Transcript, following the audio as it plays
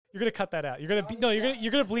You're gonna cut that out. You're gonna bleep it.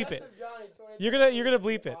 You're gonna bleep it. You're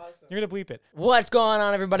gonna bleep it. What's going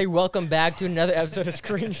on, everybody? Welcome back to another episode of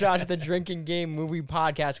Screenshots, the Drinking Game Movie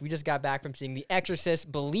Podcast. We just got back from seeing The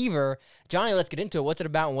Exorcist Believer. Johnny, let's get into it. What's it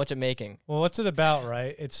about and what's it making? Well, what's it about,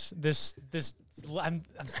 right? It's this.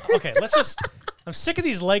 Okay. I'm sick of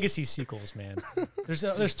these legacy sequels, man.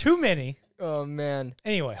 There's too many. Oh man.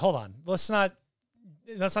 Anyway, hold on. Let's not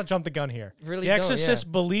jump the gun here. Really The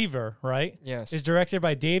Exorcist Believer, right? Yes. Is directed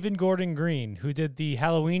by David Gordon Green, who did the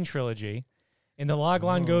Halloween trilogy. And the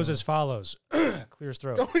logline goes as follows. Clears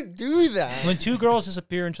throat. Don't do that. When two girls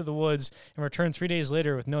disappear into the woods and return 3 days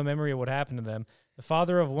later with no memory of what happened to them, the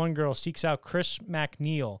father of one girl seeks out Chris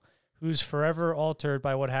McNeil, who's forever altered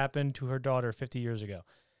by what happened to her daughter 50 years ago.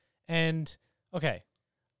 And, okay,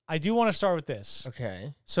 I do want to start with this.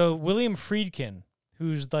 Okay. So William Friedkin,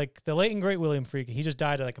 who's like the late and great William Friedkin, he just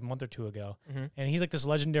died like a month or two ago. Mm-hmm. And he's like this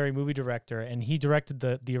legendary movie director, and he directed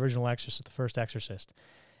the original Exorcist, the first Exorcist.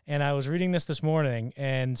 And I was reading this morning,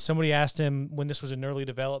 and somebody asked him when this was in early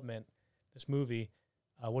development, this movie,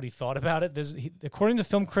 what he thought about it. According to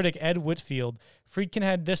film critic Ed Whitfield, Friedkin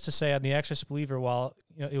had this to say on The Exorcist Believer while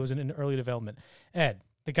it was in early development. Ed,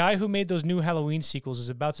 the guy who made those new Halloween sequels is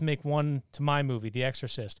about to make one to my movie, The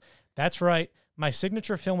Exorcist. That's right. My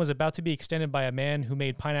signature film is about to be extended by a man who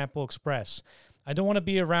made Pineapple Express. I don't want to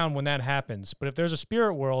be around when that happens, but if there's a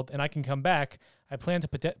spirit world and I can come back, I plan to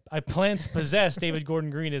possess David Gordon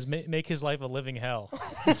Green as make his life a living hell.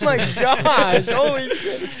 Oh my gosh! Holy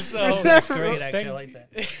shit! So that's great. Actually, I like that.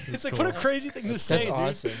 It's like, cool. What a crazy thing to say, dude. That's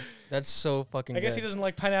awesome. Dude. That's so fucking. I guess good. he doesn't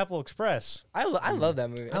like Pineapple Express. I love that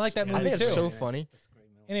movie. I like that movie I think too. It's so funny.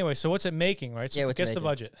 Anyway, so what's it making, right? So yeah, guess the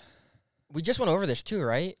budget. We just went over this too,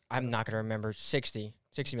 right? I'm not gonna remember. 60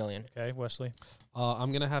 million. Okay, Wesley.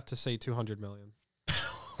 I'm gonna have to say 200 million.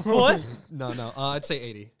 What? No. I'd say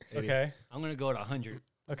 80. Okay. I'm gonna go to 100.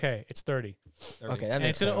 Okay, it's 30. Okay, that and makes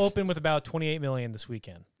it's going sense. to open with about 28 million this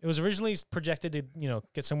weekend. It was originally projected to,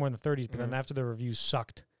 get somewhere in the 30s, but then after the reviews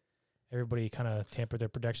sucked, everybody kind of tampered their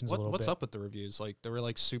predictions a little bit. What's up with the reviews? Like they were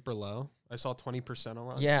like super low. I saw 20% on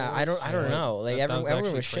Rotten Yeah, Tomatoes. I don't know. Like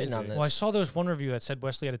everyone was shitting on this. Well, I saw there was one review that said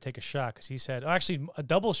Wesley had to take a shot because he said, actually a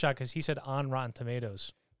double shot because he said on Rotten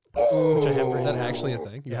Tomatoes. Which I have. Is that actually a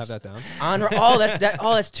thing? You have that down?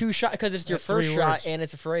 That's two shots because it's your first shot words. and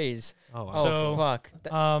it's a phrase. Oh, wow. So,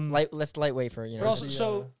 fuck. Let's lightweight for But also,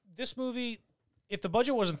 so this movie, if the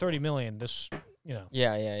budget wasn't 30 million, this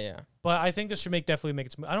Yeah. But I think this should definitely make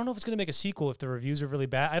it. I don't know if it's going to make a sequel if the reviews are really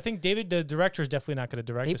bad. I think David, the director, is definitely not going to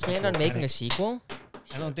direct. They planned on making a sequel.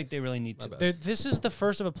 I don't think they really need to. This is the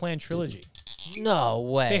first of a planned trilogy. No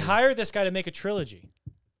way. They hired this guy to make a trilogy.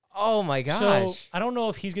 Oh my gosh. So I don't know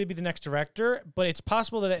if he's going to be the next director, but it's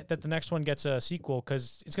possible that the next one gets a sequel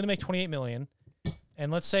because it's going to make 28 million,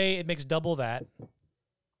 and let's say it makes double that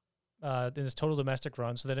in its total domestic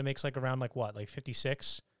run, so that it makes like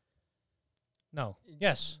 56. No.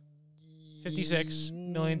 Yes. 56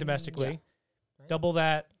 million domestically. Yeah. Double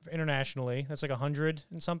that internationally. That's like 100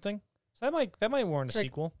 and something. So that might warrant a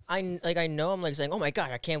sequel. I know I'm like saying, oh my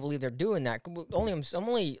god, I can't believe they're doing that. I'm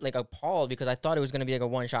only like appalled because I thought it was gonna be like a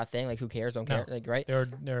one shot thing. Like who cares? Don't care. Like right?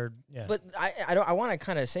 They're yeah. But I want to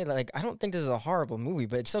kind of say that like I don't think this is a horrible movie,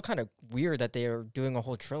 but it's still kind of weird that they are doing a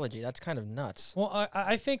whole trilogy. That's kind of nuts. Well,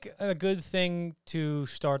 I think a good thing to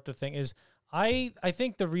start the thing is I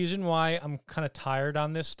think the reason why I'm kind of tired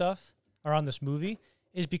on this stuff or on this movie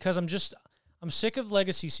is because I'm sick of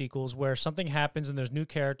legacy sequels where something happens and there's new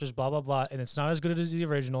characters, blah, blah, blah, and it's not as good as the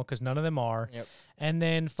original because none of them are. Yep. And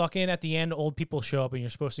then fucking at the end, old people show up and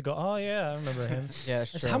you're supposed to go, oh, yeah, I remember him. Yeah,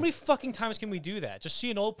 that's true. How many fucking times can we do that? Just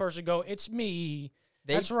see an old person go, it's me.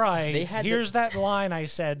 That's right. Here's Here's that line I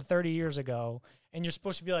said 30 years ago. And you're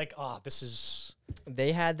supposed to be like, this is...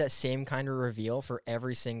 They had that same kind of reveal for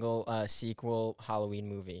every single sequel Halloween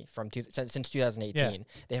movie since 2018. Yeah.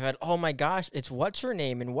 They've had, oh my gosh, it's what's her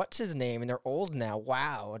name and what's his name, and they're old now.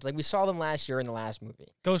 Wow. It's like we saw them last year in the last movie.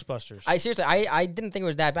 Ghostbusters. I didn't think it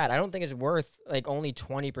was that bad. I don't think it's worth like only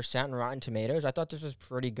 20% on Rotten Tomatoes. I thought this was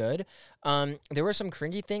pretty good. There were some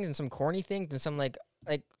cringy things and some corny things and some like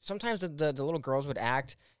sometimes the little girls would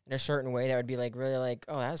act in a certain way that would be like really like,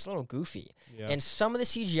 oh, that's a little goofy. Yeah. And some of the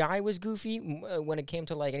CGI was goofy when it came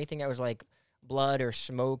to like anything that was like blood or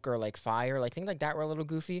smoke or like fire, like things like that were a little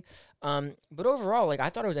goofy. But overall, like I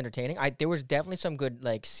thought it was entertaining. There was definitely some good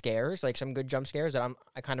like scares, like some good jump scares that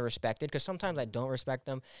I kind of respected because sometimes I don't respect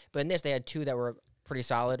them. But in this, they had two that were pretty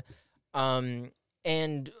solid.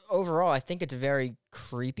 And overall, I think it's very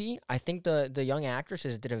creepy. I think the young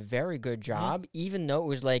actresses did a very good job, even though it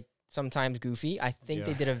was like sometimes goofy. I think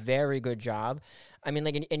they did a very good job. I mean,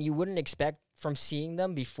 like, and you wouldn't expect from seeing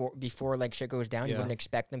them before like shit goes down. You wouldn't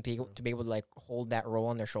expect them to be able to like hold that role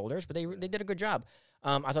on their shoulders, but they did a good job.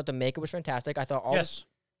 I thought the makeup was fantastic. I thought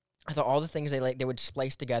all the things they would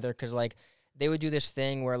splice together, because like they would do this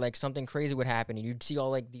thing where like something crazy would happen and you'd see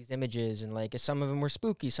all like these images, and like some of them were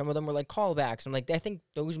spooky, some of them were like callbacks, and like I think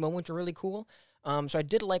those moments are really cool. So I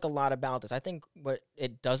did like a lot about this. I think what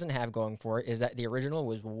it doesn't have going for it is that the original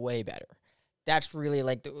was way better. That's really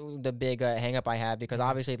like the big hang up I have, because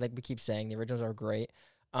obviously, like we keep saying, the originals are great.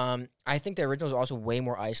 I think the originals are also way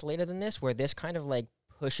more isolated than this, where this kind of like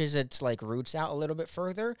pushes its like roots out a little bit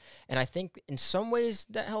further, and I think in some ways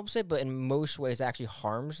that helps it, but in most ways it actually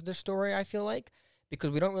harms the story, I feel like,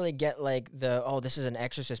 because we don't really get like this is an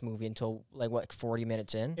Exorcist movie until like 40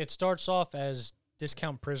 minutes in. It starts off as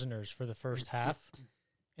Discount Prisoners for the first half,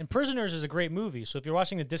 and Prisoners is a great movie, so if you're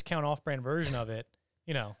watching the discount off-brand version of it,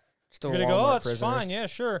 Still you're gonna go, it's Prisoners. fine, yeah,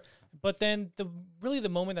 sure. But then the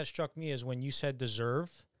moment that struck me is when you said Deserve,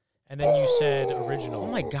 and then you said Original. Oh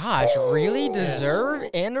my gosh, really? Deserve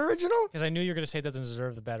and Original? Because I knew you were gonna say it doesn't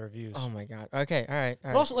deserve the bad reviews. Oh my god. Okay, all right.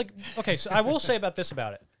 But also, like, okay, so I will say about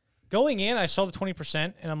it. Going in, I saw the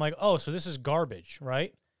 20%, and I'm like, oh, so this is garbage,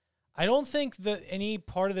 right? I don't think that at any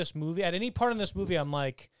part in this movie, I'm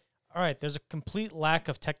like, all right, there's a complete lack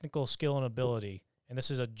of technical skill and ability, and this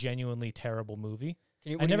is a genuinely terrible movie.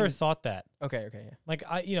 I never thought that. Okay, yeah. Like,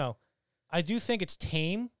 I do think it's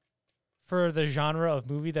tame for the genre of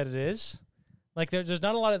movie that it is. Like, there's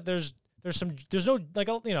not a lot of, there's no, like,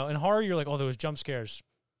 in horror, you're like, oh, there was jump scares.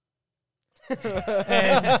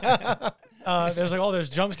 And there's like, oh, there's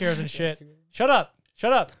jump scares and shit. Shut up.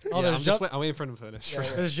 Oh, I'm waiting for him to finish. Yeah.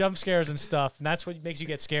 There's jump scares and stuff, and that's what makes you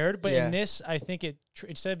get scared. But Yeah. in this, I think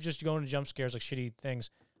instead of just going to jump scares like shitty things,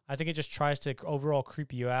 I think it just tries to overall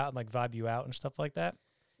creep you out and like vibe you out and stuff like that.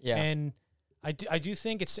 Yeah. And I do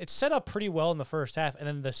think it's set up pretty well in the first half, and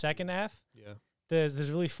then the second half, there's this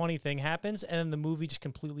really funny thing happens, and then the movie just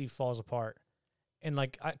completely falls apart. And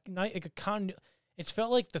like it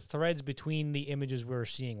felt like the threads between the images we were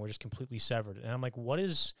seeing were just completely severed, and I'm like, what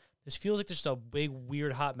is? This feels like just a big,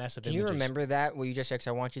 weird, hot mess of Can images. you remember that? What you just said? 'Cause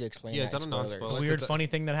I want you to explain Yeah, that. is that a non-spoiler? The weird, funny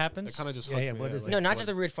thing that happens? It kind of just Yeah, hooked yeah, me. what is No, not just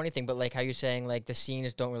the weird, funny thing, but like how you're saying like the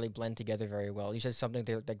scenes don't really blend together very well. You said something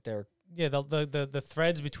they're Yeah, the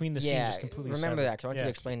threads between the scenes just completely remember severed. that, 'cause I want you to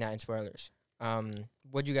explain that in spoilers.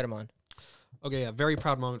 What'd you get him on? Okay, yeah, very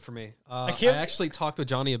proud moment for me. I can't- actually talked with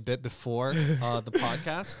Johnny a bit before the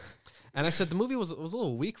podcast, and I said the movie was a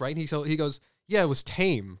little weak, right? And he goes, yeah, it was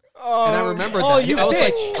tame. Oh, And I remembered oh, that. you I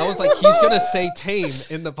bitch. was like, he's gonna say tame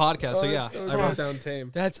in the podcast. So Oh, yeah, that's so I good. wrote down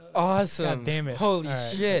tame. That's awesome. God damn it. Holy All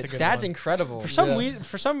right, shit. that's a good That's one. incredible. For some Yeah. reason,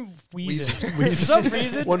 for some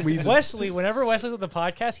reason, One reason. Wesley, whenever Wesley's on the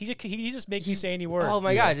podcast, he just makes me say any word. Oh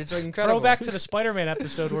my gosh, it's like incredible. Throwback to the Spider-Man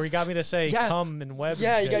episode where he got me to say Yeah. "come" and "web."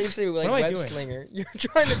 Yeah, and you shit. got used to like What am I web doing? slinger. You're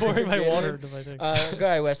trying to pouring my bring it water in. into my thing. Go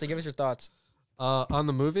ahead, Wesley. Give us your thoughts. On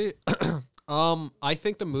the movie, I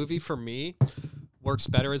think the movie for me works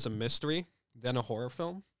better as a mystery than a horror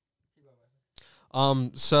film.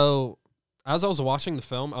 So as I was watching the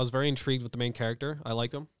film, I was very intrigued with the main character. I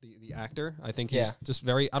liked him, the actor. I think he's just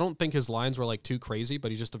I don't think his lines were like too crazy,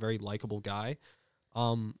 but he's just a very likable guy.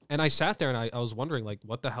 And I sat there and I was wondering, like,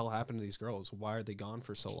 what the hell happened to these girls? Why are they gone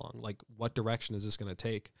for so long? Like, what direction is this going to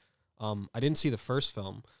take? I didn't see the first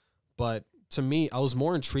film, but to me, I was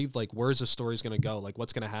more intrigued, like, where's the story's going to go? Like,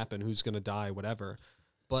 what's going to happen? Who's going to die? Whatever.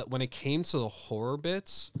 But when it came to the horror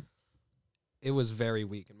bits, it was very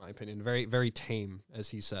weak, in my opinion. Very, very tame, as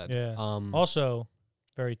he said. Yeah. Also,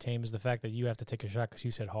 very tame is the fact that you have to take a shot because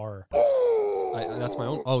you said horror. That's my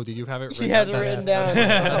own. Oh, did you have it written He has it down? written down.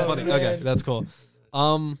 That's Oh, funny. man. Okay, that's cool.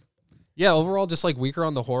 Yeah, overall, just like weaker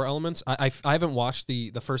on the horror elements. I haven't watched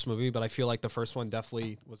the first movie, but I feel like the first one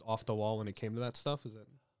definitely was off the wall when it came to that stuff. Is it?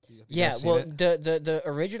 Have you Yeah, guys seen well, it? the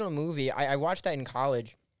original movie, I watched that in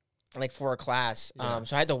college, like for a class. Yeah.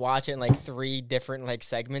 So I had to watch it in like 3 different like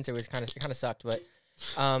segments. It was kind of sucked, but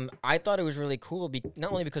I thought it was really cool.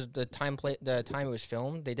 Not only because the time it was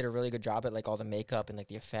filmed, they did a really good job at like all the makeup and like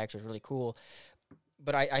the effects was really cool.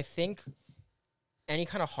 But I think any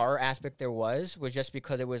kind of horror aspect there was just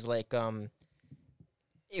because it was like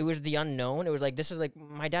it was the unknown. It was like, this is like,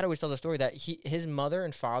 my dad always tells the story that his mother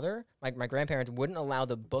and father, my grandparents, wouldn't allow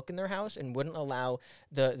the book in their house and wouldn't allow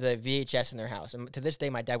the VHS in their house. And to this day,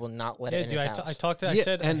 my dad will not let it in his house. I talked to. I Yeah,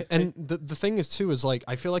 said, and the thing is too is like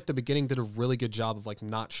I feel like the beginning did a really good job of like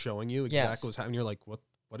not showing you exactly what's happening. You're like, what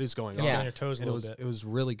is going on? Yeah. on your toes a And little bit. it was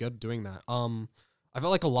really good doing that. I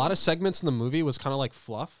felt like a lot of segments in the movie was kind of like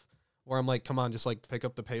fluff, where I'm like, come on, just like pick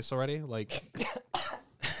up the pace already. Like,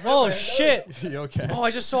 Oh shit! You okay? Oh, I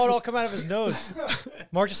just saw it all come out of his nose.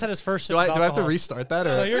 Mark just had his first sip Do I of have to alcohol. restart that or?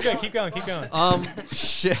 No, you're good. Keep going. Keep going.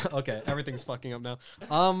 Shit. Okay, everything's fucking up now.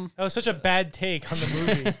 That was such a bad take on the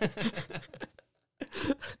movie.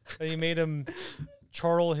 That you made him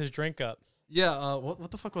chortle his drink up. Yeah.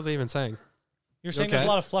 What the fuck was I even saying? You're saying there's a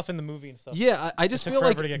lot of fluff in the movie and stuff. Yeah, I just took feel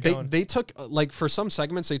like forever to get going. they took like for some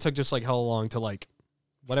segments they took just like hell long to like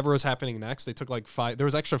whatever was happening next. They took like 5. There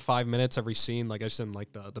was extra 5 minutes every scene. Like I just didn't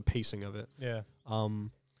like the pacing of it. Yeah.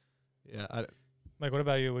 Yeah. Mike, what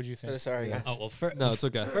about you? What'd you So think? sorry, guys. Oh well, No, it's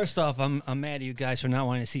okay. first off, I'm mad at you guys for not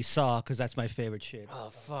wanting to see Saw because that's my favorite shit.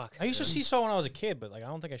 Oh fuck. I used to see Saw when I was a kid, but like I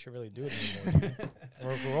don't think I should really do it anymore.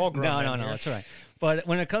 we're all grown. No, men here. it's all right. But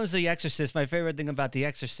when it comes to The Exorcist, my favorite thing about The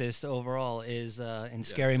Exorcist overall is in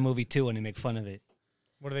Scary Movie 2 when they make fun of it.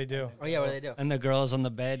 What do they do? Oh yeah, what do they do? And the girl's on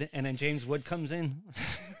the bed, and then James Wood comes in.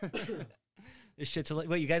 This shit's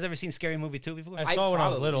wait, you guys ever seen Scary Movie 2 before? I saw it when I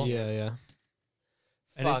was probably- little. Yeah.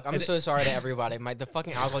 And Fuck, it- I'm and so sorry to everybody. The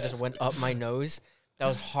fucking alcohol just went up my nose. That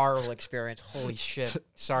was a horrible experience. Holy shit.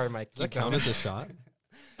 Sorry, Mike. Does that Keep going. count as a shot?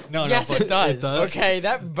 No, Yes, but it does. it does? Okay,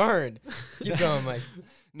 that burned. Keep going, Mike.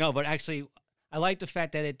 no, but actually, I like the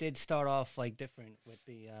fact that it did start off like different with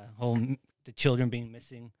the the children being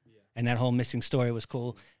missing, and that whole missing story was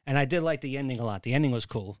cool. And I did like the ending a lot. The ending was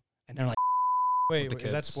cool. And then like, Wait, the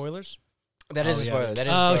is that kids. spoilers? That is Oh, a yeah. spoiler. That is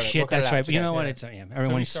a oh spoiler. shit, We'll cut it that's out. right. But you know what? Yeah. It's yeah, So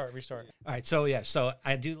everyone's restart. all right. So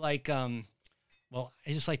I do like well,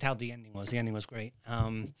 I just liked how the ending was. The ending was great.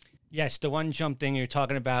 Yes, the one jump thing you're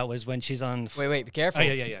talking about was when she's on. Wait, be careful. Oh,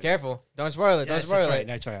 yeah. Careful. Don't spoil it. Don't Yes, spoil that's it. right.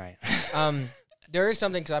 That's right. There is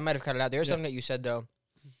something, because I might have cut it out. There is something that you said, though,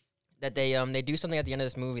 that they do something at the end of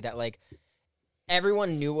this movie that, like,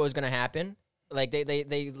 everyone knew what was going to happen. Like,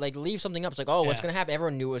 they like, leave something up. It's like, oh, what's Yeah. going to happen?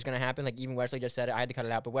 Everyone knew what was going to happen. Like, even Wesley just said it. I had to cut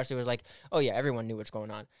it out. But Wesley was like, oh, yeah, everyone knew what's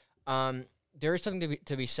going on. There is something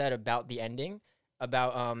to be said about the ending,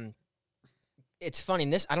 about, it's funny.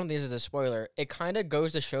 And this, I don't think this is a spoiler. It kind of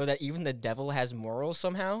goes to show that even the devil has morals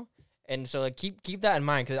somehow. And so, like, keep that in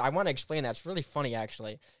mind, because I want to explain that. It's really funny,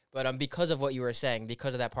 actually. But because of what you were saying,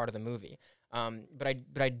 because of that part of the movie. But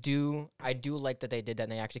I do like that they did that,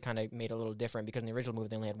 and they actually kind of made it a little different, because in the original movie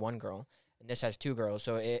they only had one girl, and this has 2 girls.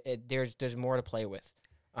 So there's more to play with.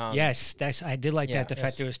 Yes, I did like yeah, that. The yes.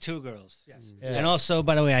 fact there was 2 girls. Yes. Yeah. And also,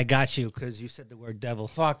 by the way, I got you because you said the word devil.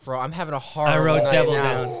 Fuck, bro, I'm having a hard. I wrote night devil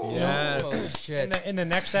now. down. Yes. Holy shit. In the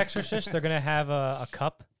next Exorcist, they're gonna have a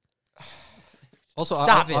cup. Also,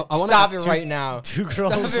 Stop it. I wanna- Stop it right now. 2 Stop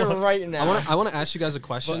girls. it right now. I want to ask you guys a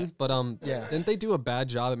question, but Yeah. didn't they do a bad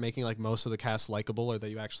job at making like most of the cast likable, or that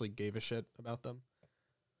you actually gave a shit about them?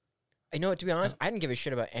 I know, to be honest, I didn't give a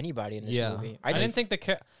shit about anybody in this Yeah. movie. I didn't think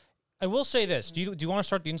I will say this. Do you want to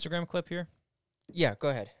start the Instagram clip here? Yeah, go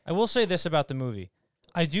ahead. I will say this about the movie.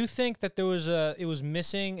 I do think that it was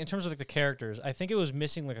missing in terms of like the characters. I think it was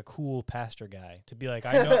missing like a cool pastor guy to be like,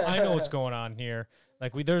 I know what's going on here.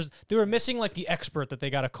 Like they were missing like the expert that they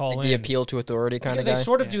got to call Like in. the appeal to authority kind of They guy.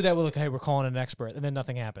 sort of do that with like, hey, we're calling an expert, and then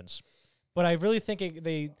nothing happens. But I really think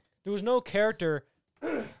there was no character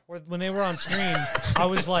when they were on screen. I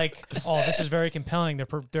was like, oh, this is very compelling.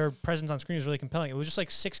 Their presence on screen is really compelling. It was just like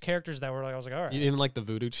 6 characters that were like, I was like, all right. You didn't like the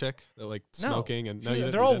voodoo chick that like smoking and no, you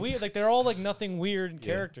didn't, they're you all didn't? weird. Like they're all like nothing weird Yeah.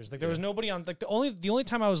 characters. Like there was nobody on like the only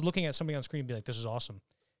time I was looking at somebody on screen and be like, this is awesome,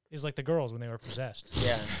 is like the girls when they were possessed.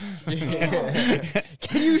 Yeah.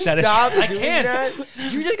 Can you That is- stop I doing can't.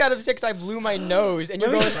 that? You just got upset 'cause I blew my nose, and you're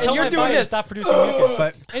Let me going. just And tell you're my doing body to this. stop producing mucus.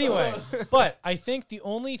 But Anyway, but I think the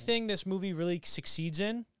only thing this movie really succeeds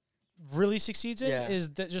in Yeah. is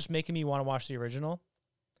that just making me want to watch the original.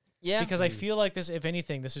 Yeah. Because I feel like this, if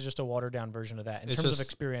anything, this is just a watered down version of that in It's terms of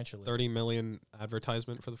just experientially. 30 million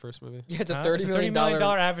advertisement for the first movie. Yeah, it's a Huh? $30 It's a million $30 million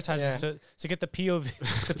advertisement Yeah. to get the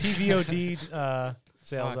the PVOD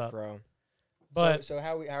sales Fuck, up. bro. But so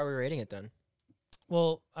how are we rating it then?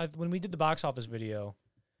 well, when we did the box office video,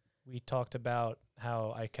 we talked about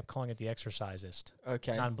how I kept calling it The Exorcisist,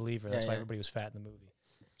 Okay. non-believer. That's Yeah, why yeah. everybody was fat in the movie.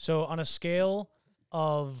 So on a scale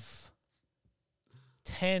of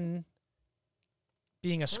 10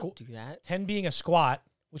 being a Don't do that. 10 being a squat,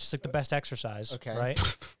 which is like the best exercise, Okay. right?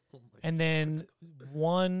 And then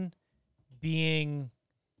 1 being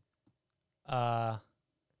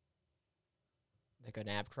Like an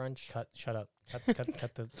ab crunch. shut up.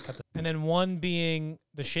 Cut the and then 1 being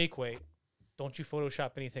the shake weight. Don't you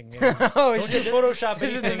Photoshop anything in. Oh, Don't you shit. Photoshop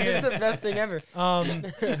This is anything in. the best thing ever.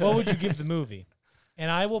 What would you give the movie? And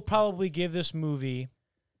I will probably give this movie,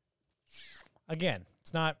 again,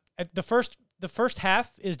 it's not the first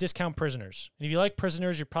half is Discount Prisoners. And if you like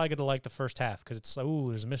Prisoners, you're probably going to like the first half because it's like, ooh,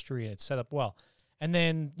 there's a mystery and it's set up well. And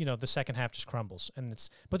then, the second half just crumbles.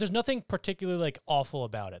 But there's nothing particularly like awful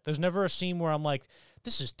about it. There's never a scene where I'm like,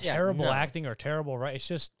 this is terrible acting or terrible, right?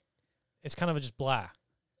 It's kind of just blah.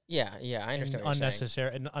 Yeah, I understand. What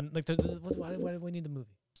unnecessary and why do we need the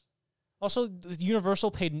movie? Also,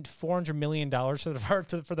 Universal paid $400 million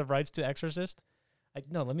for the rights to Exorcist.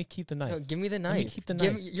 No, let me keep the knife. No, give me the knife. Let me keep the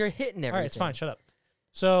knife. You're hitting everything. All right, it's fine. Shut up.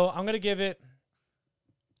 So I'm gonna give it.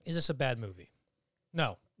 Is this a bad movie?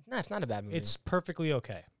 No. No, it's not a bad movie. It's perfectly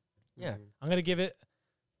okay. Yeah. I'm gonna give it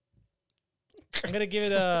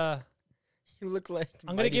a. You look like.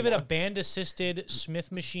 I'm gonna give it a band-assisted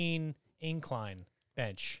Smith machine incline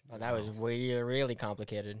bench. Oh, that was really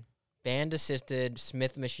complicated. Band-assisted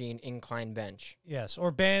Smith machine incline bench. Yes,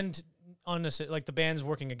 or band unassisted, like the band's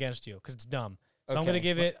working against you because it's dumb. So I'm gonna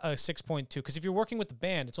give it a 6.2 because if you're working with the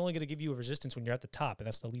band, it's only gonna give you a resistance when you're at the top, and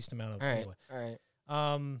that's the least amount of anyway. All right.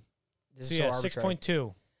 So yeah,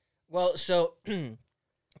 6.2. Well, so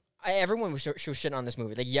everyone was shitting on this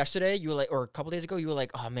movie. Like yesterday, you were like, or a couple days ago, you were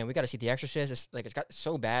like, "Oh man, we got to see The Exorcist." It's got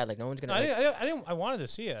so bad. Like no one's gonna. I wanted to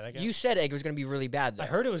see it. You said it was gonna be really bad. Though. I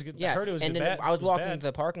heard it was good. Yeah, I heard it was and good. then I was walking walking to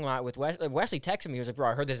the parking lot with Wesley. Wesley texted me. He was like, "Bro,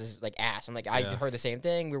 I heard this is like ass." I'm like, I heard the same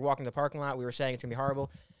thing. We were walking to the parking lot. We were saying it's gonna be horrible.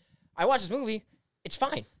 I watched this movie. It's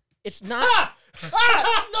fine. It's not. No!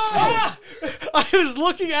 I was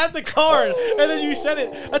looking at the card, and then you said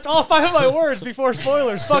it. That's all 5 of my words before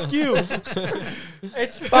spoilers. Fuck you.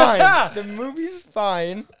 It's fine. The movie's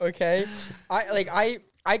fine. Okay.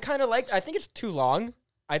 I kind of like. I think it's too long.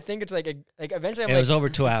 I think it's like eventually. It was over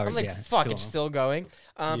 2 hours. I'm like, fuck, it's still going.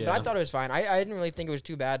 But I thought it was fine. I didn't really think it was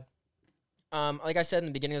too bad. Like I said in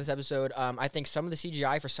the beginning of this episode, I think some of the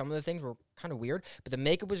CGI for some of the things were kind of weird, but the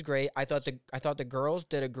makeup was great. I thought the girls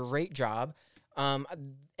did a great job.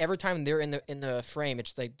 Every time they're in the frame,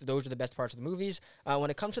 it's like those are the best parts of the movies. When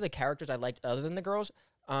it comes to the characters I liked other than the girls,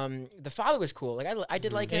 the father was cool. Like I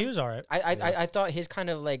did like him. He was alright. I thought his kind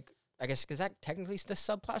of like, I guess, is that technically the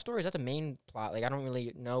subplot story? Is that the main plot? Like I don't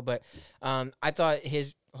really know, but I thought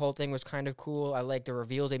his whole thing was kind of cool. I like the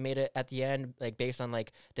reveals they made it at the end, like based on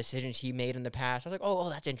like decisions he made in the past. I was like, oh,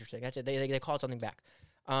 that's interesting. That's it. They called something back.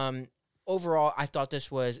 Overall, I thought this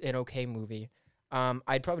was an okay movie.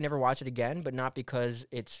 I'd probably never watch it again, but not because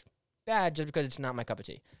it's bad, just because it's not my cup of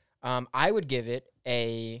tea. I would give it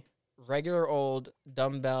a regular old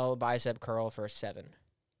dumbbell bicep curl for a 7.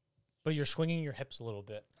 But you're swinging your hips a little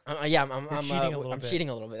bit. Yeah, I'm cheating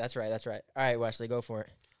a little bit. That's right. All right, Wesley, go for it.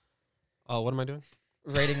 What am I doing?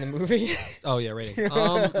 Rating the movie. Oh yeah, rating.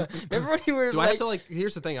 Remember when you were? Do I have to like?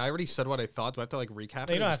 Here's the thing. I already said what I thought. Do I have to like recap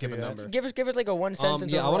it? You don't or have just give to a do that. number. Give us like a one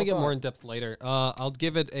sentence. Yeah, I want to get more in depth later. I'll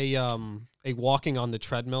give it a walking on the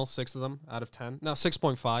treadmill, 6 of them out of 10. No,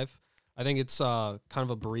 6.5. I think it's kind of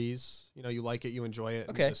a breeze. You like it, you enjoy it.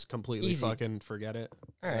 Okay. And just completely Easy. fucking forget it.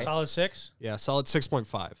 All right. Solid 6. Yeah, solid 6.5.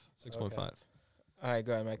 6.5. All right,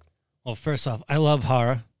 go ahead, Mike. Well, first off, I love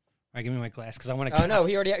horror. All right, give me my glass because I want to. Oh no,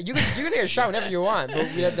 he already. You can take a shot whenever you want. But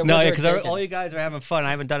we have the no, because all you guys are having fun.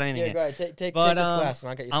 I haven't done anything. Yeah, yet. go ahead. Take this glass, and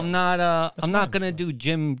I'll get you. I'm not gonna do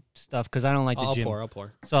gym stuff because I don't like the gym. I'll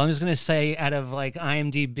pour. So I'm just gonna say, out of like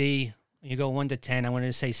IMDb, you go 1 to 10. I'm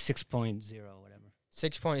gonna say 6.0, whatever.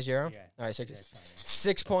 6.0. Yeah. All right, 6. Yeah, it's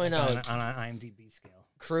fine, 6.0 on an IMDb scale.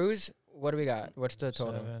 Cruise. What do we got? What's the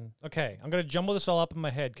total? 7. Okay, I'm gonna jumble this all up in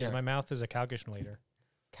my head because Yeah. my mouth is a calculator.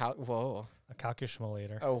 Whoa. A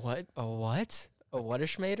calculator. A what? A what? A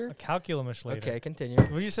what-ishmator? A calculator. Okay, continue. What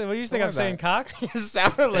do you say? What do you think worry I'm saying? about Cock? It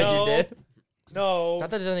sounded like No. you did. No. Not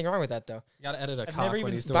that there's anything wrong with that though. You gotta edit a I've cock never when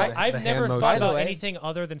even he's thought. doing I've the never hand motion. thought By the about way- anything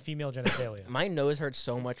other than female genitalia. My nose hurts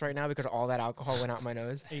so much right now because all that alcohol went out my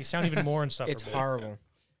nose. You sound even more insufferable. It's horrible.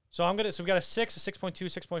 So we got a 6, a 6.2,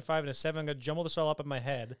 6.5, and a 7. I'm gonna jumble this all up in my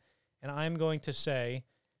head, and I'm going to say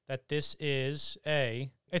that this is I'm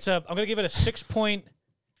gonna give it a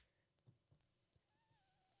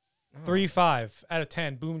 6.35 out of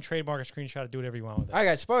 10. Boom, trademark a screenshot, do whatever you want with it. All right,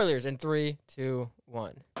 guys. Spoilers in 3, 2,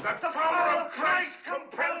 1. The power of Christ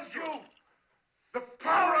compels you! The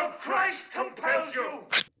power of Christ compels you!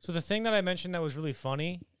 So the thing that I mentioned that was really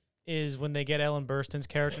funny is when they get Ellen Burstyn's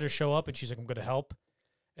character to show up, and she's like, "I'm gonna help,"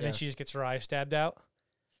 and then Yeah. she just gets her eye stabbed out.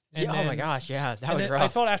 And Yeah, oh my then- gosh, yeah, that and was then rough. I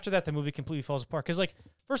thought after that the movie completely falls apart because, like,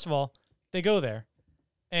 first of all, they go there,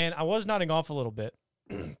 and I was nodding off a little bit,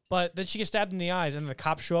 but then she gets stabbed in the eyes, and the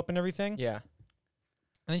cops show up and everything, Yeah. and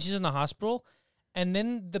then she's in the hospital, and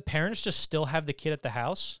then the parents just still have the kid at the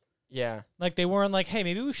house. Yeah. Like they weren't like, "Hey,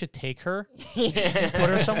 maybe we should take her, Yeah. put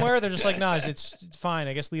her somewhere." They're just like, "No, it's fine.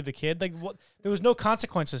 I guess leave the kid." Like, what? There was no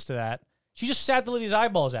consequences to that. She just stabbed the lady's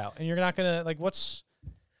eyeballs out, and you're not gonna like, what's?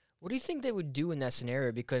 What do you think they would do in that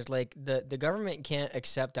scenario? Because like the government can't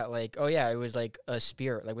accept that, like, oh yeah, it was like a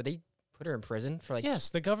spirit. Like, would they put her in prison for like.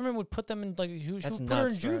 Yes, the government would put them in like who That's put her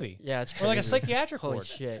in nuts, bro. juvie. Yeah, it's or like a crazy. psychiatric Holy ward.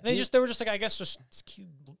 shit. And they were just like, I guess just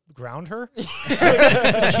ground her.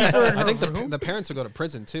 I I think the parents would go to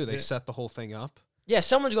prison too. They set the whole thing up. Yeah,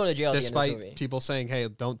 someone's going to jail at the end of this Despite movie. people saying, "Hey,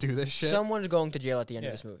 don't do this shit." Someone's going to jail at the end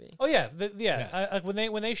of this movie. Oh yeah,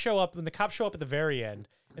 when they show up, when the cops show up at the very end,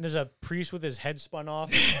 and there's a priest with his head spun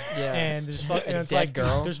off, Yeah. and and it's dead like,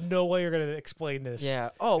 girl. there's no way you're gonna explain this.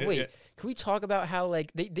 Yeah. Oh wait, can we talk about how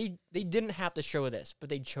like they didn't have to show this, but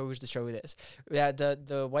they chose to show this? Yeah,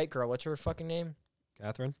 the white girl. What's her fucking name?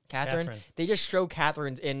 Catherine. Catherine. They just show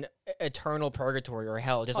Catherine's in eternal purgatory or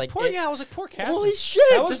hell. Just like I was like, poor Catherine. Holy shit!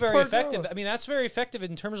 That was this very poor effective. girl. I mean, that's very effective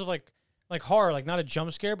in terms of like horror, like not a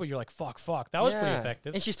jump scare, but you're like, fuck. That was pretty Yeah.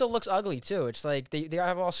 effective. And she still looks ugly too. It's like they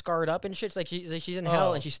have all scarred up and shit. It's like she's in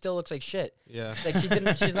hell Oh. and she still looks like shit. Yeah. Like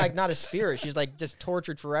she's like not a spirit. She's like just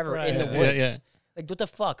tortured forever Right. in the Yeah, woods. yeah. Like what the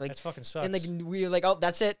fuck? Like That's fucking sucks. and like we're like, oh,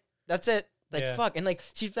 that's it. Like Yeah. fuck. And like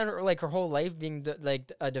she's been like her whole life being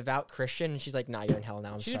like a devout Christian. And she's like, nah, you're in hell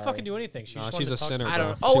now. I'm she sorry. didn't fucking do anything. She Nah, just she's wanted a to talk to sinner, I bro.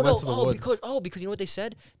 don't. She Oh went no. to the woods. Because you know what they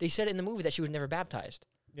said? They said it in the movie that she was never baptized.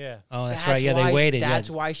 Yeah. Oh, that's right. Yeah, they why- waited. That's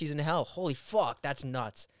yeah. why she's in hell. Holy fuck, that's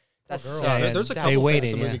nuts. That's girl. sucks. Yeah, There's a That's- couple waited,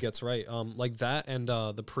 things the movie yeah. gets right. Like that, and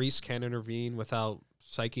the priest can't intervene without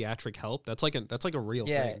psychiatric help. That's like a real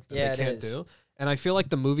Yeah, thing that yeah, they it can't is. do. And I feel like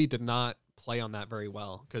the movie did not play on that very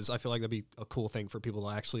well because I feel like that'd be a cool thing for people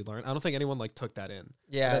to actually learn. I don't think anyone like took that in.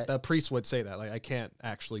 Yeah. The priest would say that like I can't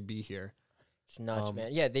actually be here. It's nuts,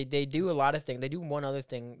 man. Yeah, they do a lot of things. They do one other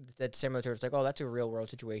thing that's similar to it. It's like, oh, that's a real world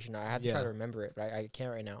situation. I have to try Yeah. to remember it, but I can't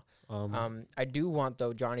right now. I do want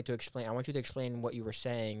though, Johnny, to explain. I want you to explain what you were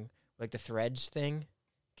saying, like the threads thing.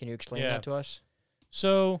 Can you explain Yeah. that to us?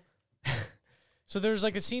 So, so there's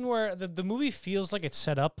like a scene where the movie feels like it's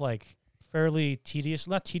set up like fairly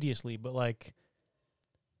not tediously, but like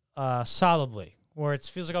solidly, where it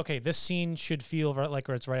feels like, okay, this scene should feel like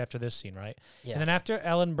where it's right after this scene, right? Yeah. And then after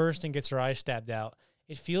Ellen Burstyn gets her eye stabbed out,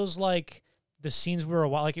 it feels like the scenes were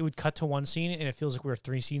like it would cut to one scene and it feels like we were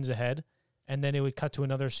 3 scenes ahead, and then it would cut to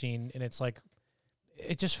another scene and it's like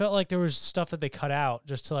it just felt like there was stuff that they cut out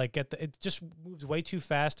just to like get it just moves way too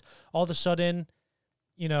fast. All of a sudden,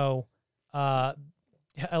 you know,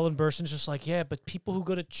 Ellen Burstyn's just like, yeah, but people who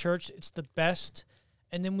go to church, it's the best.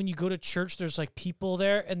 And then when you go to church, there's like people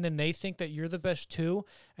there, and then they think that you're the best too.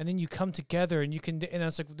 And then you come together, and you can. And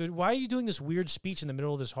it's like, dude, why are you doing this weird speech in the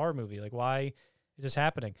middle of this horror movie? Like, why is this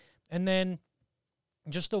happening? And then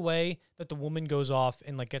just the way that the woman goes off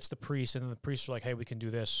and like gets the priest, and then the priests are like, hey, we can do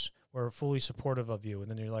this. We're fully supportive of you. And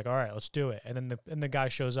then you're like, all right, let's do it. And then the guy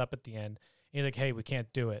shows up at the end. And he's like, hey, we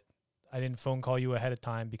can't do it. I didn't phone call you ahead of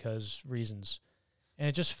time because reasons. And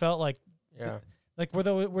it just felt like, Yeah. like where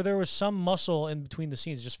there was some muscle in between the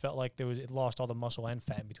scenes, it just felt like it lost all the muscle and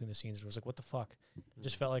fat in between the scenes. It was like, what the fuck? It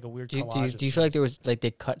just felt like a weird Do you, collage. do you, of do you feel like scenes. there was like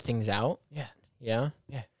they cut things out? Yeah. Yeah.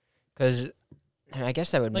 Yeah. Because I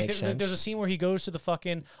guess that would Like make sense. there's a scene where he goes to the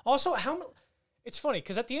fucking. Also, it's funny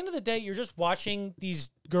because at the end of the day, you're just watching these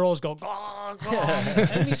girls go, "Gah, gah,"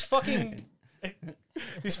 and these fucking are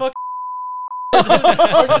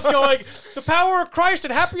just going, the power of Christ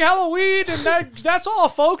and happy Halloween, and that's all,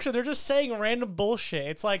 folks. And they're just saying random bullshit.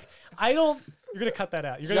 It's like, you're gonna cut that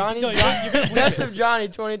out. You're gonna, Johnny, no, you're gonna bleep Best it. of Johnny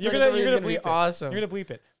 2023 You're gonna is gonna be bleep it. awesome. You're gonna bleep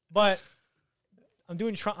it. But I'm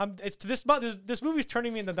doing Trump. This movie's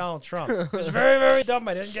turning me into Donald Trump. It's very, very dumb.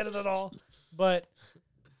 I didn't get it at all. But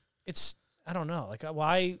I don't know. Like,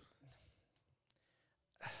 why?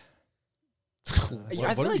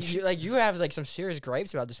 I feel like you have like some serious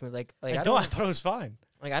gripes about this movie. Like I I don't. I don't thought it was fine.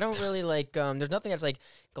 like I don't really like. There's nothing that's like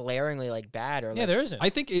glaringly like bad or Yeah, like, there isn't. I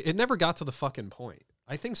think it never got to the fucking point.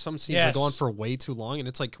 I think some scenes Yes. are going for way too long, and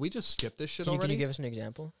it's like, can we just skip this shit Can you already? give us an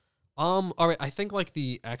example? All right. I think like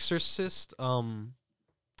the Exorcist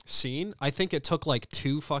scene. I think it took like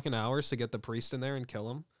 2 fucking hours to get the priest in there and kill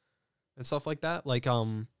him, and stuff like that. Like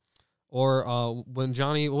or when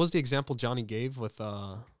Johnny, what was the example Johnny gave with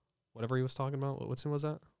whatever he was talking about? What scene was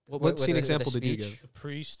that? What With scene the example did you speech? give? The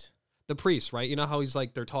priest. The priest, right? You know how he's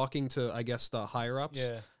like they're talking to I guess the higher ups.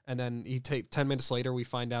 Yeah. And then 10 minutes later we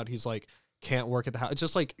find out he's like can't work at the house. It's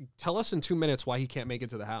just like, tell us in 2 minutes why he can't make it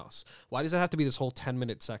to the house. Why does it have to be this whole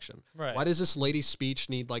 10-minute section? Right. Why does this lady's speech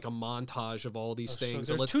need like a montage of all these things?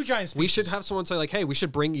 So And there's 2 giant speeches. we should have someone say like, hey, we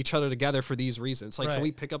should bring each other together for these reasons. Like, Right. can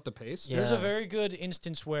we pick up the pace? Yeah. There's a very good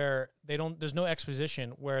instance where there's no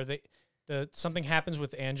exposition, where something happens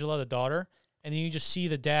with Angela, the daughter, and then you just see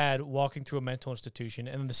the dad walking through a mental institution,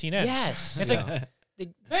 and then the scene ends. Yes. It's like,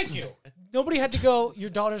 thank you. Nobody had to go, your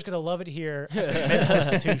daughter's going to love it here at this mental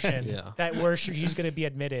institution Yeah. where she's going to be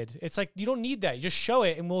admitted. It's like, you don't need that. You just show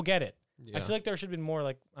it and we'll get it. Yeah. I feel like there should have been more,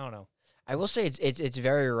 like, I don't know. I will say it's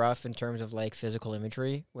very rough in terms of like physical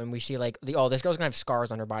imagery when we see like this girl's gonna have scars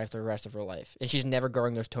on her body for the rest of her life, and she's never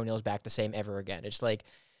growing those toenails back the same ever again. It's like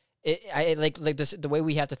like this the way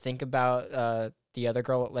we have to think about the other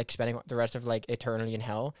girl like spending the rest of like eternity in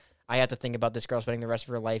hell. I have to think about this girl spending the rest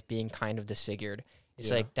of her life being kind of disfigured.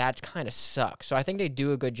 It's like that's kind of sucks. So I think they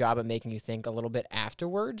do a good job at making you think a little bit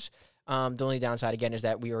afterwards. The only downside again is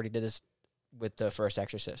that we already did this with the first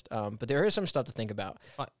Exorcist. But there is some stuff to think about.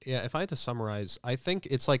 If I had to summarize, I think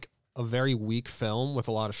it's like a very weak film with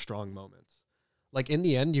a lot of strong moments. Like in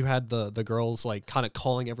the end, you had the girls like kind of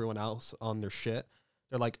calling everyone else on their shit.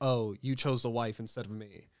 They're like, "Oh, you chose the wife instead of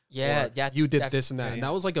me." Yeah, you did this and that, and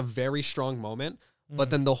that was like a very strong moment. But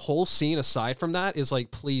then the whole scene, aside from that, is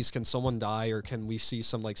like, please, can someone die or can we see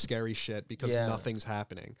some like scary shit because nothing's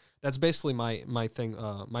happening? That's basically my thing,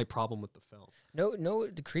 my problem with the film. No,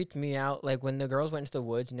 it creeped me out. Like when the girls went into the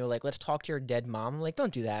woods and they're like, "Let's talk to your dead mom." I'm like,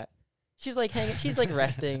 don't do that. She's like hanging. She's like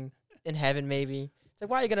resting in heaven, maybe. It's like,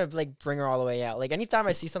 why are you gonna like bring her all the way out? Like anytime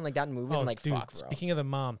I see something like that in movies, I'm like, dude, fuck, bro. Speaking of the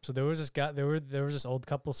mom, so there was this guy. There was this old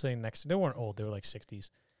couple sitting next to me. They weren't old. They were like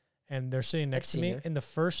 60s, and they're sitting next to me. And the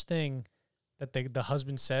first thing that the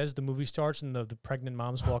husband says, the movie starts, and the pregnant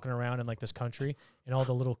mom's walking around in like this country, and all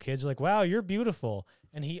the little kids are like, "Wow, you're beautiful."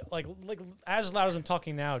 And he like as loud as I'm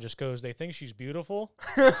talking now, just goes, "They think she's beautiful."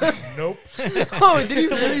 Nope. Oh, did he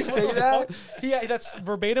really say that? Yeah, that's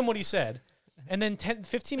verbatim what he said. And then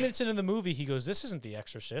 15 minutes into the movie, he goes, "This isn't The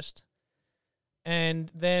Exorcist."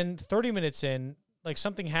 And then 30 minutes in, like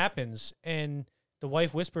something happens, and the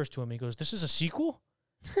wife whispers to him. He goes, "This is a sequel?"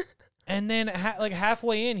 And then like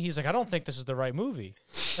halfway in, he's like, "I don't think this is the right movie."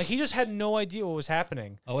 Like he just had no idea what was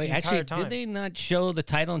happening. Oh wait, actually, did they not show the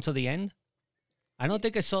title until the end? I don't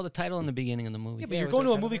think I saw the title in the beginning of the movie. Yeah, but you're going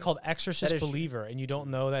to a movie called Exorcist Believer, and you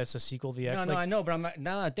don't know that it's a sequel to The Exorcist. No, I know, but I'm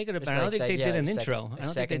thinking about it. I don't think they did an intro. I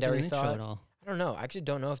don't think they did an intro at all. I don't know. I actually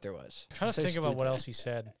don't know if there was. I'm trying to think about what else he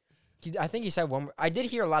said. I think he said one more. I did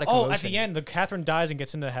hear a lot of commotion. Oh, at the end, Catherine dies and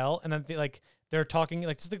gets into hell, and then they're talking,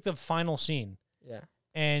 like, it's like the final scene. Yeah.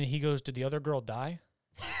 And he goes, "Did the other girl die?"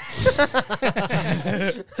 Because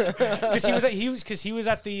he was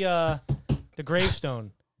at the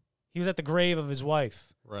gravestone. He was at the grave of his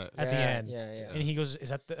wife. Right. At the end. Yeah. And he goes, "Is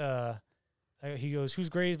that the?" He goes, "Whose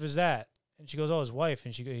grave is that?" And she goes, "Oh, his wife."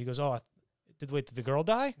 And he goes, "Oh, did the girl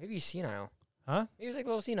die?" Maybe he's senile. Huh? Maybe he's like a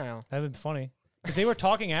little senile. That'd been funny. Because they were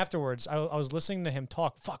talking afterwards. I was listening to him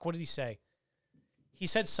talk. Fuck, what did he say? He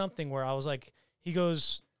said something where I was like, he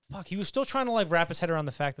goes, fuck, he was still trying to like wrap his head around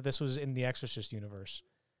the fact that this was in the Exorcist universe.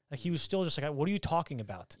 Like he was still just like, what are you talking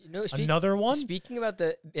about? Another one? Speaking about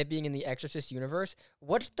it being in the Exorcist universe,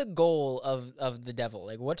 what's the goal of the devil?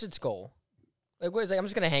 Like, what's its goal? Like, what is like? I'm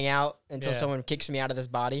just gonna hang out until someone kicks me out of this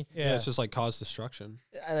body. Yeah, it's just like cause destruction.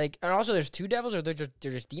 And also, there's two devils, or they're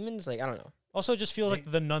just demons. Like, I don't know. Also, it just feels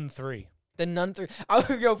like the Nun 3. The Nun 3.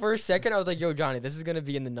 For a second, I was like, yo, Johnny, this is gonna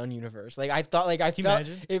be in the Nun universe. Like, I thought, like,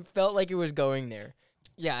 it felt like it was going there.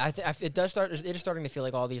 Yeah, it does start. It is starting to feel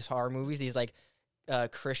like all these horror movies, these like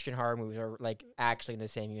Christian horror movies, are like actually in the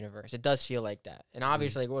same universe. It does feel like that, and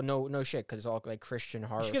obviously, like, well, no shit, because it's all like Christian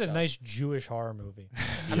horror. You should get a nice Jewish horror movie.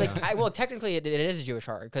 I'm like, well, technically, it is a Jewish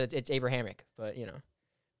horror because it's Abrahamic, but you know,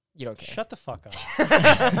 you don't care. Shut the fuck up.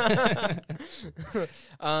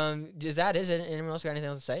 Is it? Anyone else got anything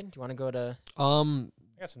else to say? Do you want to go to? I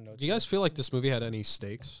got some notes. Do you guys feel like this movie had any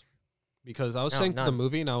stakes? Because I was saying to the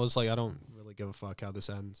movie, and I was like, I don't really give a fuck how this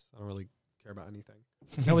ends. I don't really care about anything.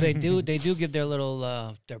 No, they do. They do give their little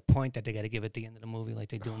their point that they got to give at the end of the movie, like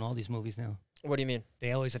they do in all these movies now. What do you mean?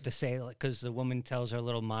 They always have to say, like, because the woman tells her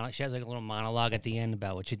little she has like a little monologue at the end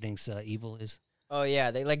about what she thinks evil is. Oh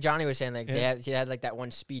yeah, they like Johnny was saying, like she had like that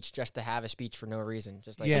one speech just to have a speech for no reason,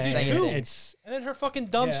 just like saying things. And then her fucking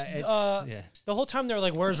dumps. The whole time they're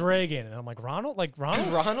like, "Where's Reagan?" And I'm like, "Ronald, like Ronald,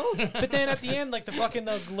 Ronald." But then at the end, like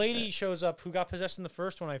the lady shows up who got possessed in the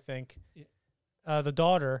first one, I think. The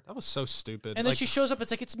daughter. That was so stupid. And then she shows up.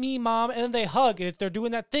 It's like, "It's me, Mom," and then they hug, and they're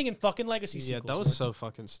doing that thing in fucking Legacy sequels. Yeah, that was so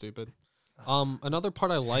fucking stupid. Another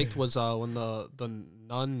part I liked was when the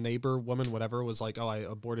nun neighbor woman, whatever, was like, "Oh, I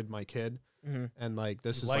aborted my kid." Mm-hmm. And like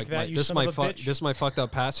this is like this is my fucked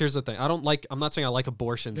up past. Here's the thing: I'm not saying I like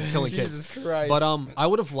abortions and killing Jesus kids, Christ. but I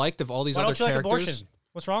would have liked if all these other characters.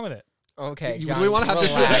 What's wrong with it? Okay, do we want to have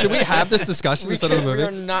this? Should we have this discussion instead of the movie? We're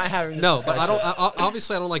not having this discussion. But I don't.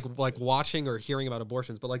 Obviously, I don't like watching or hearing about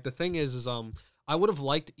abortions. But like the thing is I would have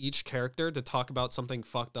liked each character to talk about something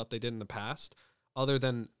fucked up they did in the past, other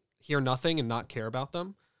than hear nothing and not care about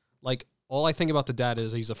them. Like all I think about the dad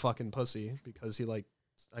is he's a fucking pussy because he like.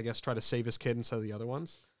 I guess try to save his kid instead of the other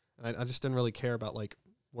ones. And I just didn't really care about like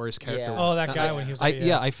where his character Yeah. went. Oh, that guy I- when he was I, like,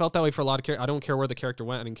 yeah, I felt that way for a lot of characters. I don't care where the character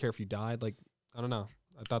went. I didn't care if you died. Like, I don't know.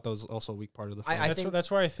 I thought that was also a weak part of the film. I that's think-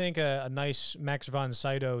 that's where I think a nice Max von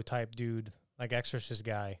Sydow type dude, like Exorcist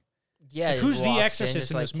guy. Yeah, Like, he who's the walks Exorcist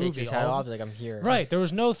just, in like, this takes movie? His hat All- off, like I'm here. Right.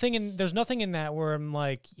 There's nothing in that where I'm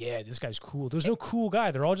like, yeah, this guy's cool. There's no cool guy.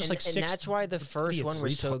 They're all just And, like and six. that's why the first one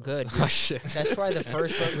was so good. oh shit! That's why the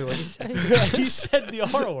first one. Wait, what did you say? he said the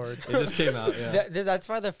R word. It just came out. Yeah. That's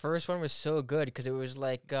why the first one was so good because it was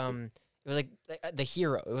like the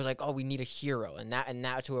hero. It was like, oh, we need a hero, and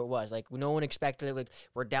that's who it was. Like no one expected it. Like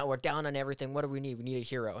we're down on everything. What do we need? We need a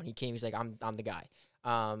hero, and he came. He's like, I'm the guy.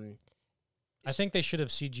 I think they should have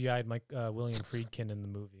CGI'd William Friedkin in the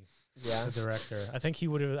movie. Yeah, The director. I think he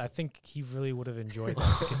would have. I think he really would have enjoyed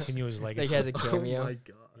that to continue his like legacy. he has a cameo. Oh my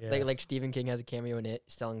god. yeah. Like Stephen King has a cameo in it,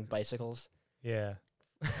 selling bicycles. yeah.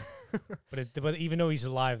 But even though he's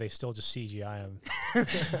alive, they still just CGI him.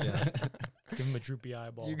 Yeah. Give him a droopy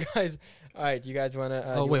eyeball. Do you guys? All right. Do you guys want to?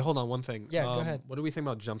 Oh wait, hold on. One thing. Yeah, go ahead. What do we think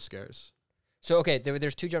about jump scares? So okay,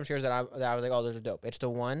 there's two jump scares that I was like, oh, those are dope. It's the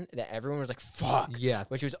one that everyone was like, fuck. Yeah.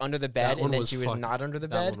 When she was under the bed one and then was she was fucking- not under the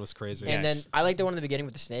That bed. one was crazy. And then Yes. I like the one in the beginning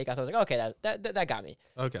with the snake. I thought like, okay, that got me.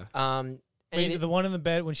 Okay. And Wait, the one in the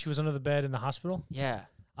bed when she was under the bed in the hospital? yeah.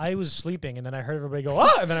 I was sleeping, and then I heard everybody go,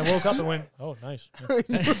 ah! And then I woke up and went, oh, nice.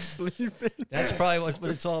 Yeah. That's probably what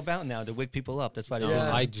it's all about now, to wake people up. That's why they do Yeah.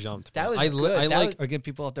 it. I jumped. That bro. was I good. I That like. was- Or get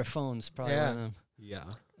people off their phones. Probably. Yeah. one of them. Yeah.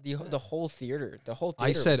 The whole theater. The whole theater.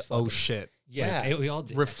 I said, was oh fucking- shit, Yeah. we all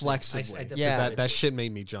did. reflexively. definitely Yeah. did That too. shit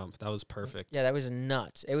made me jump. That was perfect. Yeah, that was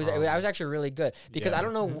nuts. It was. Um, I was actually really good because I yeah.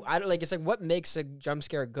 don't know. I don't like. It's like what makes a jump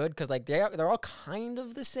scare good because like they're all kind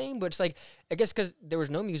of the same, but it's like I guess because there was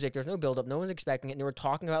no music, there's no build up, no one's expecting it, and they were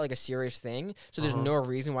talking about like a serious thing, so there's no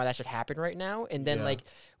reason why that should happen right now. And then Yeah. like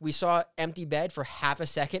we saw empty bed for half a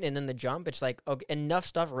second, and then the jump. It's like okay, enough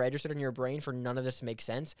stuff registered in your brain for none of this to make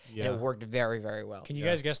sense, Yeah. and it worked very very well. Can you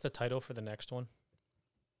Yeah. guys guess the title for the next one?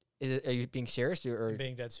 Are you being serious or I'm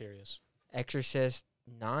being dead serious. Exorcist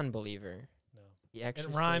non-believer? No. The It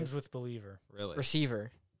Exorcist rhymes with believer. Really.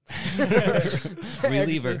 receiver.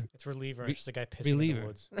 Reliever. It's reliever. Re- It's just a guy pissing in the reliever.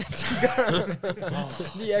 woods.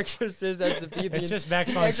 The Exorcist has to pee. It's just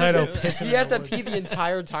Max The von Sydow Exorcist- pissing He in has the to woods. pee the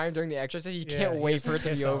entire time during the Exorcist. You Yeah, can't he wait has to for it to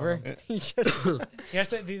piss be on over. him. He just He has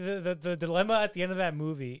to, the dilemma at the end of that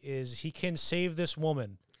movie is he can save this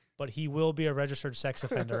woman, but he will be a registered sex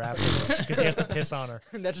offender afterwards because he has to piss on her.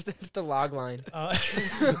 that's the log line.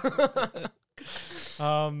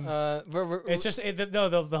 It's just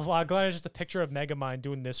the log line is just a picture of Megamind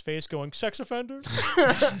doing this face, going sex offender.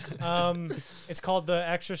 It's called The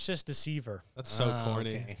Exorcist Deceiver. That's so Ah,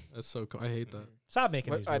 corny. okay. That's so. I hate that. Stop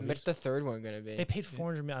making these What's movies. the third one gonna be? They paid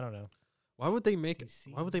 $400 million. I don't know. Why would they make?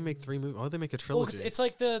 Why would they make 3 movies? Why would they make a Well, trilogy? it's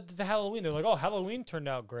like the Halloween. They're like, oh, Halloween turned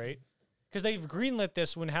out great because they've greenlit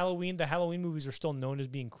this when the Halloween movies are still known as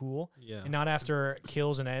being cool, yeah. and not after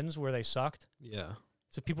Kills and Ends where they sucked. Yeah.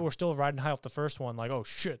 So people were still riding high off the first one, like, oh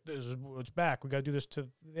shit, it's back. We got to do this to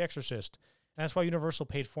The Exorcist. And that's why Universal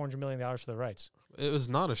paid $400 million for the rights. It was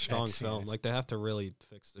not a strong That's film. serious. Like they have to really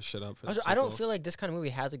fix this shit up. For the Also, I don't sequel. feel like this kind of movie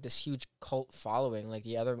has like this huge cult following like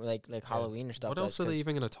the other like Halloween or stuff. What does, else are they 'cause-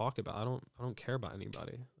 even gonna talk about? I don't care about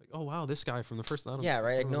anybody. Like, oh wow, this guy from the first. I don't, Yeah,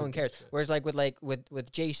 right. I Like don't no really one give a cares. shit. Whereas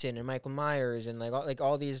with Jason and Michael Myers and like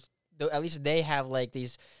all these, at least they have like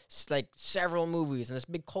these like several movies and this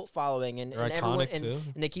big cult following and They're everyone iconic, and, too.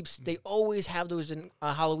 and they always have those in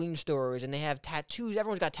Halloween stores and they have tattoos.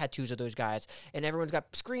 Everyone's got tattoos of those guys and everyone's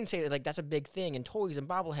got screensavers. Like that's a big thing and toys and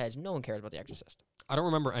bobbleheads. No one cares about The Exorcist. I don't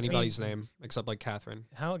remember anybody's name except like Catherine.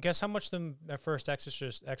 Guess how much that first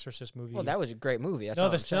Exorcist movie? Well, that was a great movie. That's no, all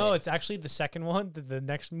I'm no, saying. it's actually the second one. The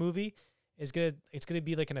next movie is gonna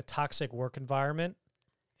be like in a toxic work environment,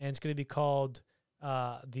 and it's gonna be called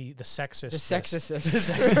the Sexist. The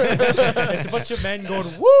Sexorcist. It's a bunch of men going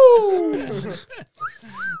woo.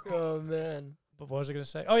 Oh man. But what was I gonna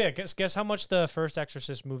say? Oh yeah, guess how much the first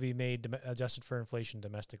Exorcist movie made adjusted for inflation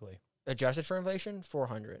domestically? Adjusted for inflation,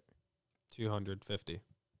 400. 250.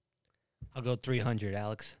 I'll go 300,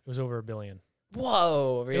 Alex. It was over $1 billion.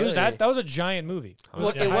 Whoa, really? It was that was a giant movie.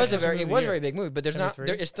 Well, the it was highest a grossing very movie it of was the a very year. big movie, but there's not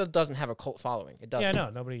 73? it still doesn't have a cult following. It doesn't. Yeah, no,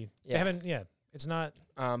 nobody. They Yeah. haven't. Yeah, it's not.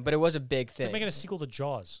 But it was a big It's thing. like making a sequel to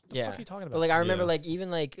Jaws. What the Yeah. fuck are you talking about? But like I remember Yeah. like even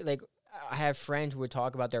like I have friends who would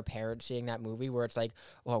talk about their parents seeing that movie where it's like,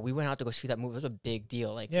 oh, we went out to go see that movie. It was a big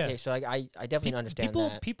deal. Like, Yeah. okay, so I definitely understand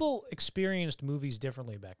that. People experienced movies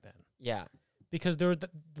differently back then Yeah. because the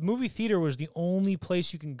movie theater was the only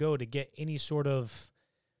place you can go to get any sort of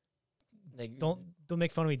Like don't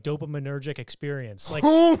make fun of me, dopaminergic experience. Like,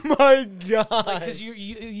 Oh my god! because you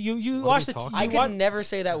What are watch we the talking I you could wa- never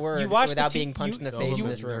say that word watch the without t- being punched in the No, face in I'm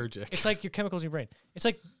this room. allergic. It's like your chemicals in your brain. It's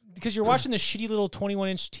like because you're watching this shitty little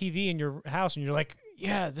 21-inch TV in your house, and you're like,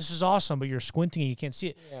 yeah, this is awesome, but you're squinting and you can't see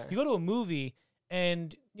it. Yeah. You go to a movie,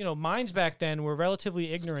 and minds back then were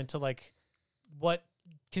relatively ignorant to like what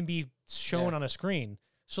can be shown on a screen.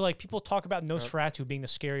 So like people talk about Nosferatu being the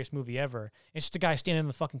scariest movie ever. It's just a guy standing in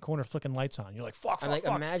the fucking corner flicking lights on. You're like, fuck.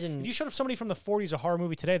 Imagine If you showed up somebody from the 40s a horror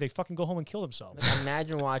movie today, they'd fucking go home and kill themselves.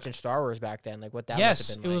 imagine watching Star Wars back then, like what that must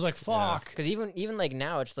Yes, have been it was like fuck. Because even like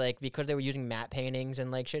now, it's like because they were using matte paintings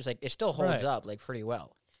and like shit, it's like it still holds Right. up like pretty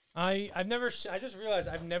well. I just realized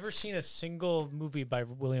I've never seen a single movie by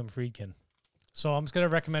William Friedkin. So I'm just gonna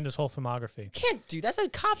recommend his whole filmography. Can't do that's a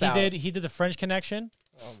cop He out. did The French Connection.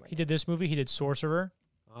 Oh my He did this movie. He did Sorcerer.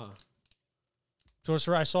 Ah.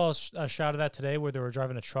 Sorcerer. I saw a shot of that today where they were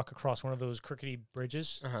driving a truck across one of those crickety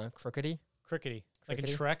bridges. Crookedy. Crickety, like in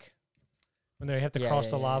Crickety? Shrek, when they have to Yeah, cross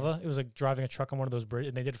yeah, the yeah, lava. It was like driving a truck on one of those bridges,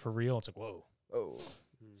 and they did it for real. It's like whoa. Oh,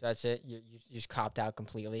 so that's it. You just copped out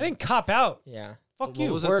completely. I didn't cop out. Yeah. Fuck What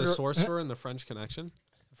you. was it? The Sorcerer and the French Connection?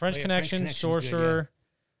 French Oh, yeah, Connection, French Connection's good, Sorcerer.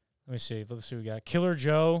 Let me see. Let's see what we got. Killer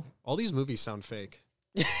Joe. All these movies sound fake.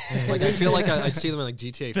 Like I feel like I'd see them in like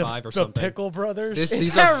GTA 5 or the something. Pickle Brothers.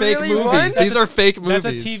 These that are fake really movies. one? These are fake movies.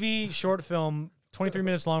 That's a TV short film, 23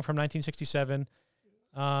 minutes long from 1967.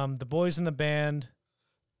 The Boys in the Band.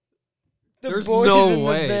 There's Boys no in the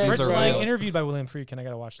way. Band. These Fritz are Lang real. interviewed by William Friedkin. I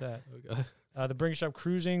gotta watch that. Okay. The Bring Shop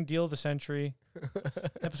Cruising, Deal of the Century,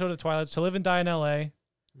 episode of Twilight, To Live and Die in L.A.,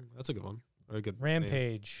 That's a good one. Very good. name.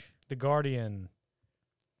 Rampage, The Guardian.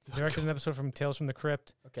 Directed an episode from Tales from the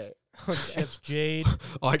Crypt. Okay. Ship's Jade.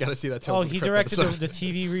 Oh, I gotta see that. Tales Oh, from the he Crypt directed episode. the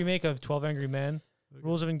TV remake of 12 Angry Men.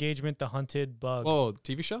 Rules of Engagement, The Hunted, Bug. Oh,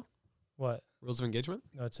 TV show? What? Rules of Engagement?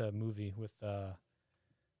 No, it's a movie with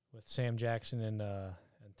Sam Jackson and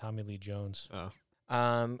Tommy Lee Jones. Oh.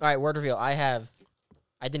 All right. Word reveal. I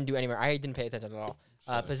didn't do anywhere. I didn't pay attention at all.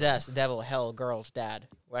 Possessed, Devil, Hell, Girls, Dad.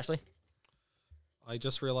 Wesley. I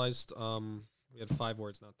just realized we had 5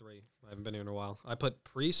 words, not 3. I haven't been here in a while. I put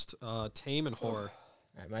priest, tame, and horror.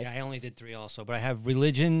 All right, Mike. Yeah, I only did 3 also, but I have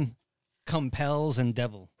religion, compels, and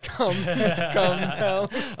devil. Compel.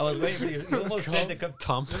 I was waiting for you. You almost said the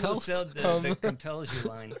Compels? the compels you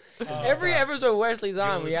line. Every episode Wesley's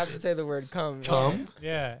on, we have to say the word come. Come?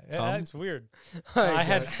 Yeah, Come. that's weird. All right, I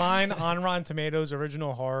had John. fine on Rotten Tomatoes,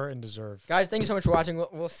 original horror, and deserve. Guys, thank you so much for watching.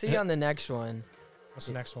 We'll see you on the next one. What's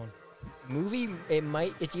the next one? Movie,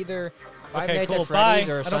 it's either Five Okay, Nights cool. at Freddy's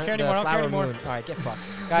Bye. or I don't care The anymore. I don't care Flower anymore. Moon. All right, get fucked.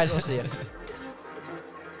 Guys, we'll see you.